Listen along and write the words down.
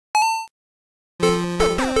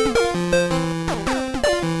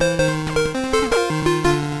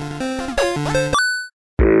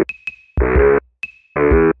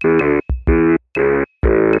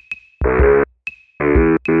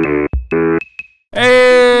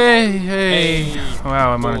Hey.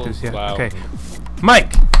 Wow, I'm on a deuce. Yeah. Wow. Okay.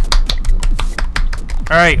 Mike.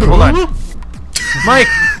 All right, hold on. Mike.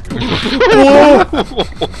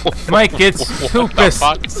 Mike gets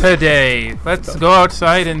toopest today. Let's go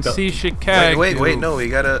outside and see Kagdu. Wait, no, we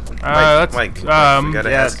gotta. Mike, we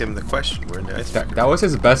gotta ask him the question. We're in the ice. That was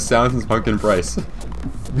his best sound since Pumpkin Price.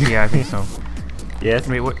 Yeah, I think so. Yes.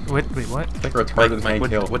 Wait, what? It's like a retarded Hank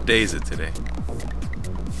Hill. What day is it today?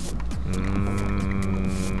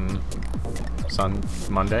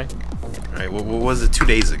 Monday. Alright, what was it 2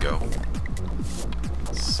 days ago?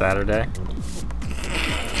 Saturday.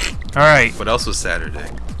 Alright. What else was Saturday?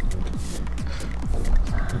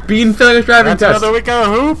 Bean failure driving test. Another week of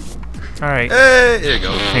hoop. Alright. Hey, there you go.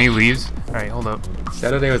 And he leaves. Alright, hold up.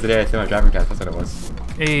 Saturday was the day I failed my driving test. That's what it was.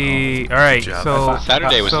 Hey, alright, so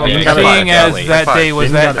Saturday was so the day. seeing as that day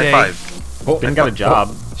was that day. Ben got a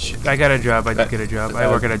job. I got a job. I did get a job. I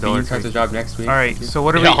work at a Dollar Bean starts Tree. a job next week. All right. So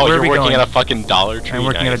what are we? Oh, where you're are we working going? at a fucking Dollar Tree. I'm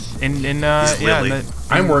working nice. at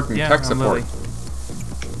I'm working tech support.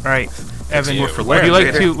 All right, Evan.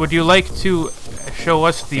 Would you like to show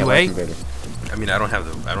us the way? I mean, I don't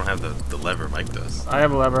have the lever. Mike does. I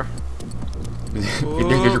have a lever.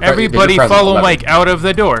 Everybody follow Mike out of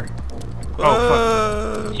the door.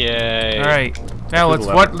 Oh fuck. Yay. All right. Now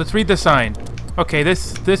let's read the sign. Okay,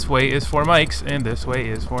 this way is for Mikes, and this way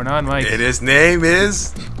is for non-Mikes. And his name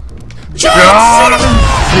is John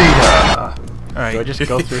Cena. Alright. Do I just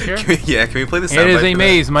go through here? Can we play this? It is a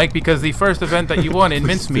maze, Mike, because the first event that you won in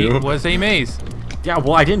Mincemeat was a maze. Yeah,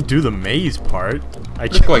 well, I didn't do the maze part.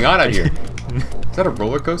 What's going on out here? Is that a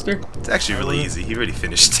roller coaster? It's actually really easy. He already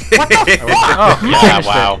finished it. Oh, yeah,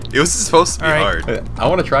 wow. It was supposed to be hard. I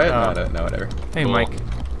want to try it. No, whatever. Hey, cool. Mike.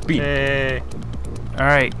 Beat. Hey. All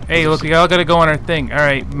right. Hey, look, we all gotta go on our thing. All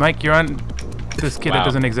right, Mike, you're on. This kid that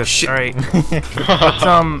doesn't exist. Shit. All right.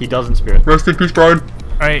 He does in spirit. Rest in peace, Brian. All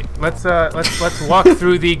right. Let's walk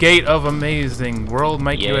through the gate of amazing world,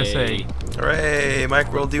 Mike USA. Hooray,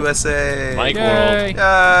 Mike World USA. Mike Yay. World.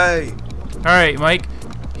 Yay. All right, Mike.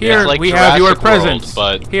 Here like we have your Jurassic presents.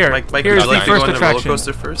 World, but Here, Mike, here's would you the like to first go on the roller attraction.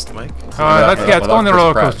 coaster first, Mike? Let's go on the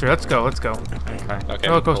roller coaster. Let's go. Okay. Okay,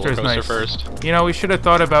 Roller coaster is nice. first. You know, we should have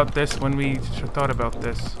thought about this when we thought about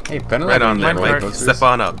this. Hey, Ben, Right on there, Mike. Mike. Step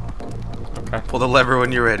on up. Okay. Pull the lever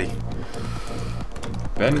when you're ready.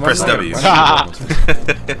 Ben, Press W.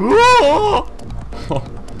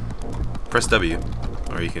 Press W,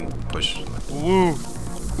 or you can push. Woo.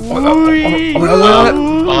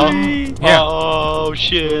 Oh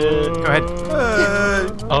shit. Go ahead.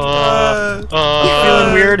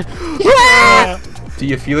 Feeling weird? Do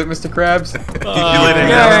you feel it, Mr. Krabs? You feel it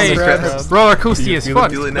now, Yay. Mr. Krabs? Roller coaster as fuck.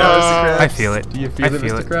 Feel it now, Mr. Krabs? I feel it. Do you feel I it,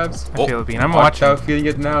 feel Mr. it. Krabs? I feel it, Bean. I'm Watch watching. out, feeling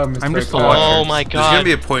it now, Mr. I'm just a Krabs. watcher. Oh my god. There's gonna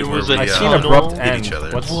be a point where we I've seen abrupt hit end. each other.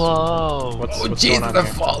 Whoa. What's Oh, going Jesus, on I'm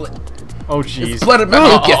here? falling. Oh jeez. Blood in my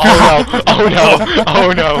mucus.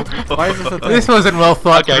 Oh no. Why is this a thing? This wasn't well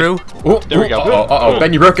thought through. There we go. Oh,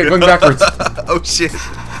 Ben, you broke it. Going backwards. Oh shit.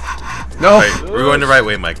 No. Right, we're going the right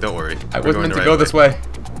way, Mike. Don't worry. I wasn't meant to go this way.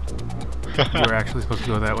 You were actually supposed to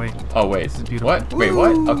go that way. Oh, wait. This is beautiful. What? Wait,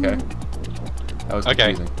 what? Okay. That was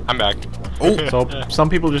Okay, confusing. I'm back. Oh. So some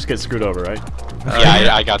people just get screwed over, right?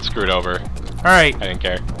 Yeah, I got screwed over. All right. I didn't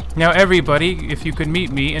care. Now, everybody, if you could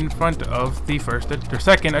meet me in front of the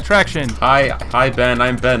second attraction. Hi, Ben.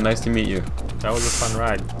 I'm Ben. Nice to meet you. That was a fun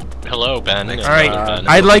ride. Hello, Ben. All All right. Ben.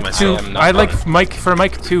 I'd like I to. am not I'd like fun.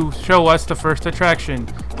 Mike to show us the first attraction.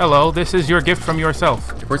 Hello, this is your gift from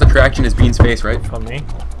yourself. The first attraction is Bean's face, right? From me?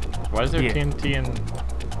 Why is there Yeah. TNT and...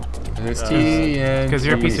 There's T and Because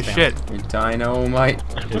you're a piece of shit. Dynamite.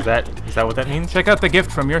 Is that what that means? Check out the gift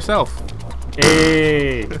from yourself.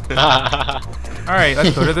 Hey! All right,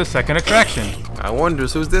 let's go to the second attraction. I wonder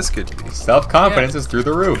who's this could be. Self-confidence is through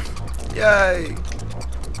the roof. Yay!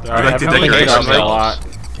 Alright, like the Evan thinks decorations, about me a right? lot.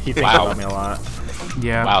 He thinks Wow. about me a lot.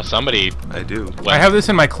 Yeah. Wow, somebody. I do. I have this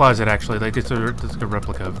in my closet actually. Like it's a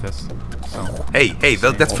replica of this. So. Hey,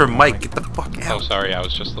 that's for Mike. Get the fuck Oh, out. sorry, I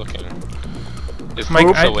was just looking. Is Mike,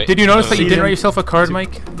 wait, did you notice that you didn't Season- write yourself a card,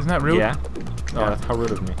 Mike? Isn't that rude? Yeah? Oh, that's how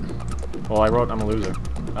rude of me. Well, I wrote I'm a loser.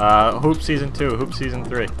 Hoop Season 2, Hoop Season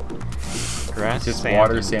 3. Grass, Just sand,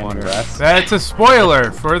 water, and sand, and water. grass. That's a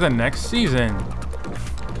spoiler for the next season.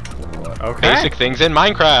 Okay. basic things in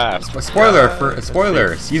Minecraft.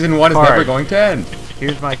 Spoiler. Season 1 is Card. never going to end.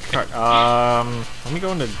 Here's my card. Let me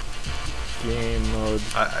go into game mode.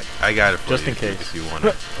 I got it for Just you in case. if you want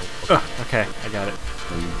it. Okay, I got it.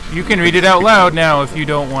 You can read it out loud now if you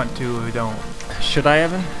don't want to. Don't. Should I,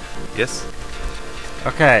 Evan? Yes.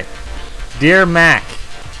 Okay. Dear Mac,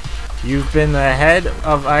 you've been the head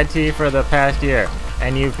of IT for the past year,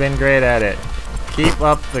 and you've been great at it. Keep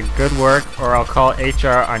up the good work, or I'll call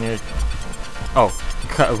HR on you. Oh,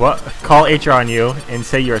 what? Call HR on you and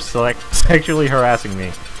say you're sexually harassing me.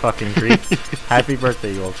 Fucking creep. Happy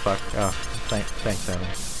birthday, you old fuck. Oh, thanks, Evan.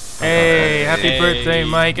 Hey, happy birthday,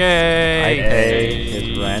 Mike. Hey. I pay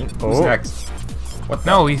his rent. Who's Oh, next? What?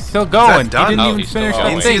 No, he's still going. He done? didn't Oh, even he's still finish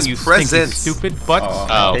going. that thing, His you presents. stinking stupid butt.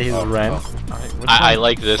 Oh. pay his rent. I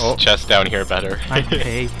like this chest down here better. I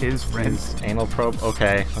pay his rent. His anal probe.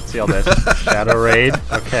 Okay, let's see all this. Shadow raid.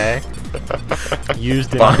 Okay.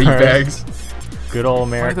 Used in Body ours. bags. Good old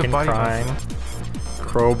Why are the American body crime. bags?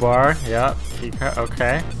 Crowbar. Yep.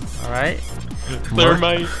 Okay. All right.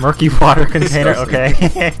 Thermite. Murky water container. Okay.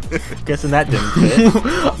 Guessing that didn't fit.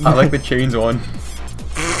 I like the chains one.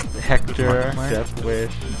 Hector. Death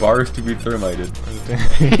wish. Bars to be thermited.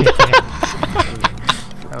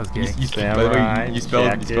 That was gay. By the way, Samurai, you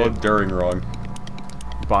spelled jacket. during wrong.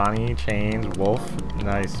 Bonnie, chains, wolf.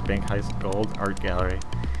 Nice. Bank heist gold. Art gallery.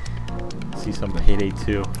 See some Payday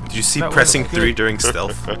 2. Did you see That pressing was 3 during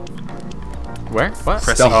stealth? Where? What?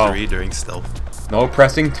 Pressing Stealth. 3 during stealth. No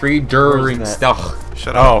pressing 3 during Where's that? stealth.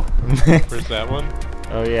 Shut up. Oh. Where's that one?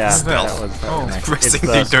 Oh yeah. Stealth. That was Oh. nice. Pressing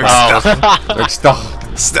It's, 3 during Oh. stealth. Like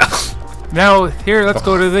stealth. Stealth. Now, here, let's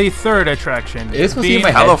go to the third attraction. Is this supposed to be in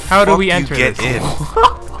my How head? the How do fuck we you enter get this? in?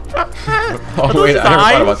 Oh wait, I never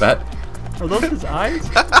eyes? thought about that. Are those his eyes?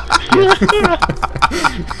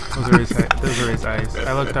 Those are his eyes.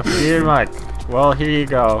 I looked up. Dear Mike, well here you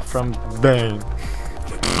go from Bane.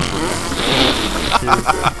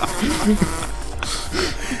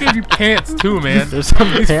 He gave you pants too, man. There's some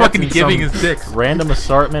He's pants fucking and giving some his dicks. random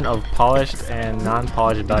assortment of polished and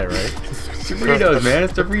non-polished dye, right? Doritos, man.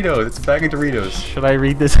 It's Doritos. It's a bag of Doritos. Should I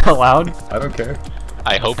read this out loud? I don't care.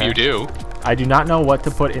 I hope Okay. you do. I do not know what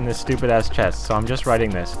to put in this stupid ass chest, so I'm just writing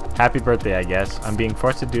this. Happy birthday, I guess. I'm being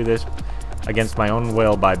forced to do this against my own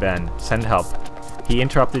will by Ben. Send help. He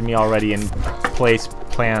interrupted me already in place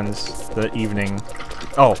plans the evening.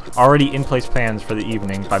 Oh, already in place plans for the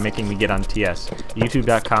evening by making me get on TS.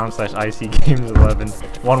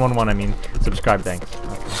 YouTube.com/ICGames11. I mean. Subscribe, thanks.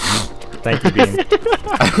 Okay. Thank you, Bean. I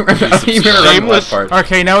don't even remember the Shameless. last part.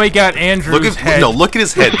 Okay, now we got Andrew's Look at head. look at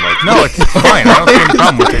his head, Mike. No, it's fine. I don't see any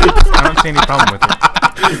problem with it. I don't see any problem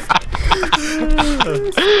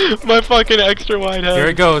with it. My fucking extra wide head. Here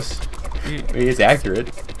it goes. It's accurate.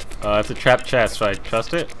 It's a trap chest, so I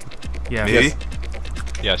trust it? Yeah. Maybe?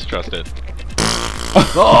 Yes, trust it.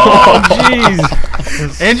 Oh,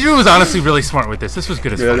 jeez! Andrew was honestly really smart with this. This was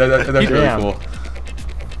good as Yeah, fuck. that's really Damn. cool.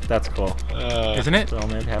 That's cool. Isn't it? So,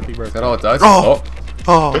 man, happy Is birthday. that all it does? Oh.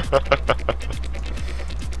 Oh.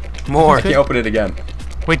 More. I can't open it again.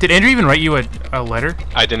 Wait, did Andrew even write you a letter?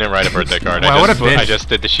 I didn't write a birthday card. Wow, what a I bitch. just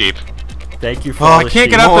did the sheep. Thank you for Oh, all I the can't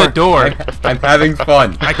get sheep. out More. the door. I'm having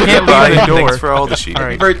fun. I can't Bye. leave the door. Thanks for all the sheep. All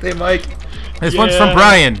Happy right. birthday, Mike. This one's from Yeah.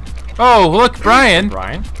 Brian. Oh, look, Brian.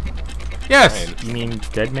 Brian? Yes. You mean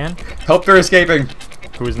dead man? Help, they're escaping.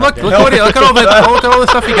 Who is Look, not look, dead? look at all the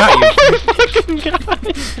stuff he got you.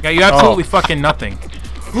 Got you absolutely fucking nothing.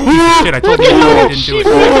 Shit, I told you I didn't do it.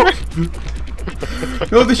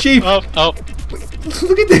 No, the sheep. Oh, oh.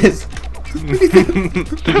 Look at this.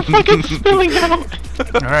 They're fucking spilling out.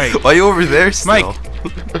 All right, Why are you over there still? Mike.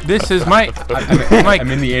 This is my Mike.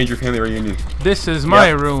 I'm in the Andrew family reunion. This is my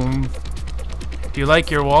room. Do you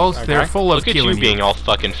like your walls? Okay. They're full of Look at killing you being all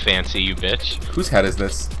fucking fancy, you bitch. Whose head is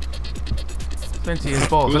this? Fancy his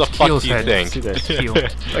balls. Who the That's fuck Keel's do you head. think? See this. Keel.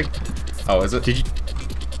 Like, oh, is it? Did you?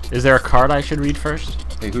 Is there a card I should read first?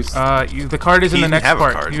 Hey, who's? The card is in He the didn't next have a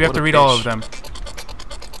part. card. You have What to a read all bitch. of them.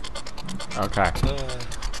 Okay.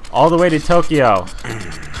 All the way to Tokyo.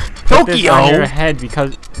 Put this on your head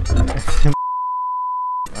because.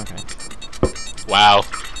 Okay. Wow.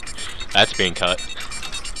 That's being cut.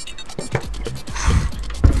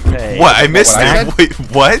 Okay. What? I missed What I it. said? Wait,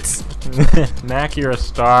 what? Mac, you're a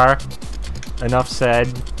star. Enough said.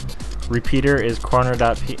 Repeater is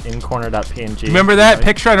corner.png. Remember that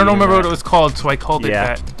picture? I don't Repeater remember what that. it was called, so I called it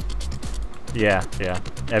Yeah. that. Yeah, yeah.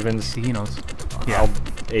 Evans. See, he knows. Yeah.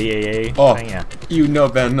 AAA. Oh. Thing, yeah. You know,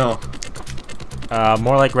 Ben. No.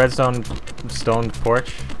 More like redstone stoned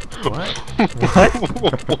porch. What? What?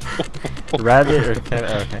 Rabbit or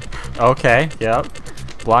okay. Okay, yep.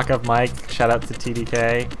 Block of Mike. Shout out to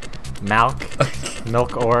TDK.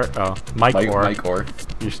 Milk or Mike or. Mike or.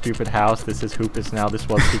 Your stupid house. This is Hoopus now. This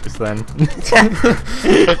was Hoopus then. Is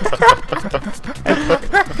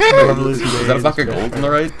that a bucket of gold on the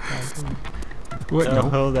right? What? No.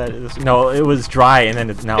 Oh, that is no. It was dry and then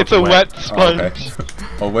it's now. It's a wet Oh, sponge. okay.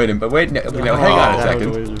 Oh, wait a minute. But wait, no, hang on a that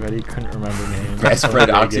second. was already couldn't remember names. Yeah, spread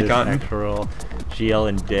Vegas, Oxycontin. Natural, GL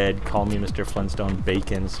and dead. Call me Mr. Flintstone.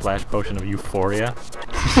 Bacon / potion of euphoria.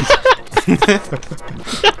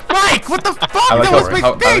 Mike, what the fuck? I like That was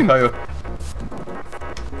my thing!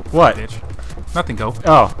 What? Bitch. Nothing, go.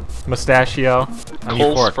 Oh, mustachio. I need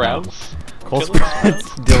Cole fork now. Sprouse. Cole Sprouse.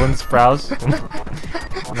 Dylan Sprouse.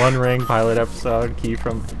 One Ring pilot episode. Key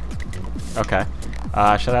from. Okay.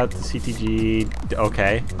 Shout out to CTG.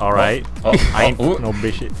 Okay. All right. I ain't no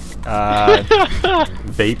bitch.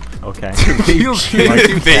 Vape. Okay.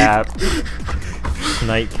 Night cap.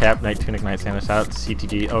 Nightcap. Night tunic. Night Santa. Shout out to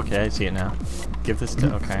CTG. Okay, I see it now. Give this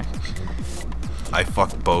to. Okay. I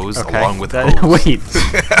fucked bows Okay. along with hoes. Wait.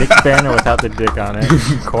 Dick Banner without the dick on it.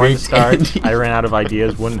 Cornstarch. I ran out of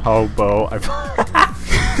ideas. Wooden hoe. Bow. I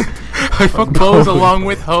fuck bows along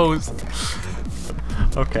with hoes.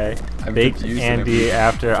 Okay. I'm Baked confused Andy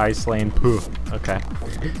after Ice Lane poo. Okay.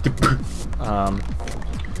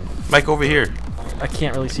 Mike, over here. I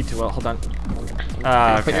can't really see too well. Hold on.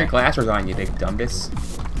 Put your Okay. glasses on, you big dumbass.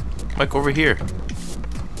 Mike, over here.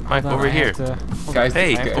 Mike, Hold on, over I here. have to- Guys,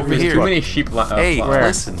 Hey, there's over too here. many sheep. Hey, Where?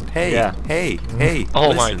 listen. Hey, Yeah. hey, hey.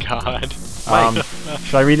 Oh my listen. god.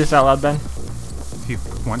 Should I read this out loud, Ben? If you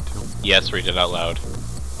want to. Yes, read it out loud.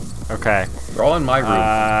 Okay. They're all in my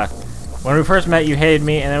room. When we first met, you hated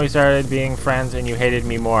me, and then we started being friends, and you hated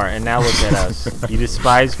me more. And now look at us. You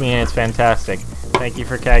despise me, and it's fantastic. Thank you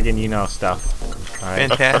for cagging, you know stuff. All right.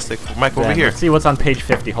 Fantastic. Mike, over Ben, here. Let's see what's on page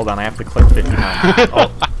 50. Hold on, I have to click 59.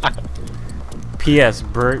 Oh. P.S.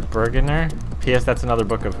 Bergener. P.S. That's another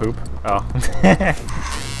book of hoop. Oh.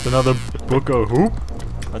 It's another book of hoop.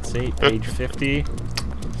 Let's see, page 50.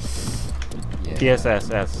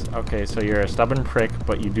 PSSS. Okay, so you're a stubborn prick,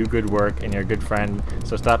 but you do good work, and you're a good friend.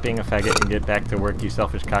 So stop being a faggot and get back to work, you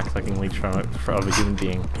selfish cocksucking leech of a human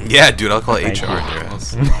being. Yeah, dude, I'll call Thank HR you. on your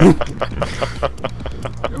ass. Mike,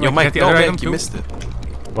 Yo, Mike, you got the no, other Mike, item you too? missed it.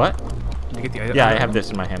 What? Did you get the Yeah, I other have item? this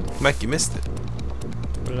in my hand. Mike, you missed it.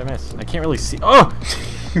 What did I miss? I can't really see. Oh!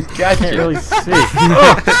 I Gotcha. can't really see.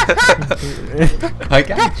 Oh! I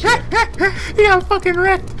got you. Yeah, I'm fucking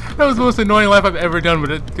wrecked. That was the most annoying laugh I've ever done,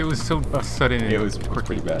 but it was so sudden. It was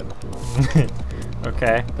pretty bad.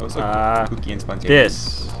 Okay. That was like kooky and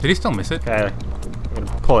spontaneous. This. Did he still miss it? Okay. I'm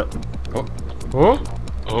gonna pull it. Oh. Oh!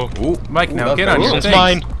 Oh. Ooh. Mike, Ooh, now that- get that on was your This thing.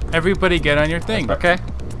 one's mine. Everybody get on your thing. Okay.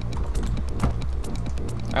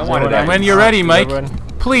 I wanted everyone- And that. when you're ready, Is Mike, everyone-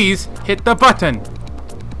 please hit the button.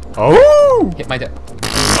 Oh! Hit my deck.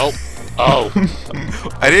 Oh. Oh.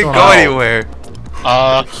 I didn't go Wow. anywhere.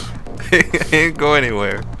 Uh. I didn't go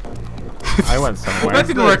anywhere. I went somewhere. That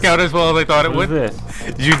didn't work out as well as I thought it What is would. this?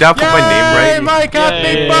 Did you not put my name Yay, right? Mike, happy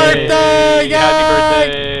Yay. birthday! Yay!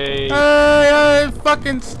 Happy birthday! Hey,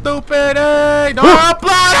 fucking stupid! Hey, don't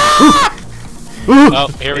upload! Oh,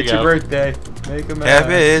 here we It's your go. birthday. Make a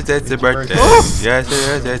Happy it's your birthday. Yes, yes,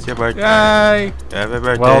 it's your birthday. Yay! Happy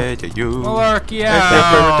birthday Well, to you. Malarkey Happy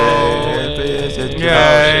out! birthday. Happy it's your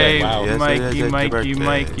Yay! Wow. Yes, Mikey, it's your Mikey, birthday.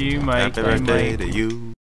 Mikey, Mikey, Happy birthday Mikey. to you.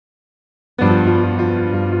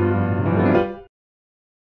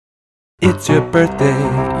 It's your birthday.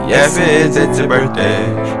 Yes, it's your birthday.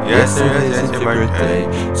 Yes, it's your birthday.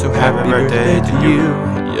 So happy birthday to you.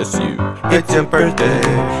 Yes, you. It's your birthday.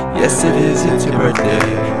 Yes, it is. It's your birthday.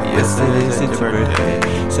 Yes, it is. It's your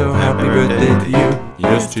birthday. So happy birthday to you.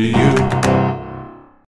 Yes, to you.